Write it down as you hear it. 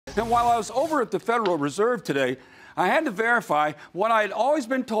And while I was over at the Federal Reserve today, I had to verify what I had always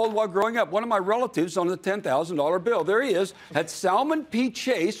been told while growing up. One of my relatives on the $10,000 bill. There he is. That's Salmon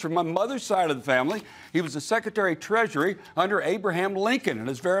Chase from my mother's side of the family. He was the Secretary of Treasury under Abraham Lincoln and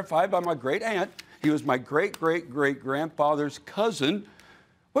is verified by my great aunt. He was my great-great-great-grandfather's cousin,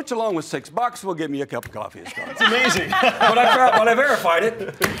 which along with $6 will give me a cup of coffee. It's amazing. But I verified it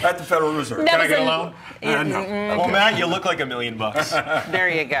at the Federal Reserve. Can I get a loan? No. Well, Matt, you look like $1 million. There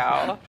you go.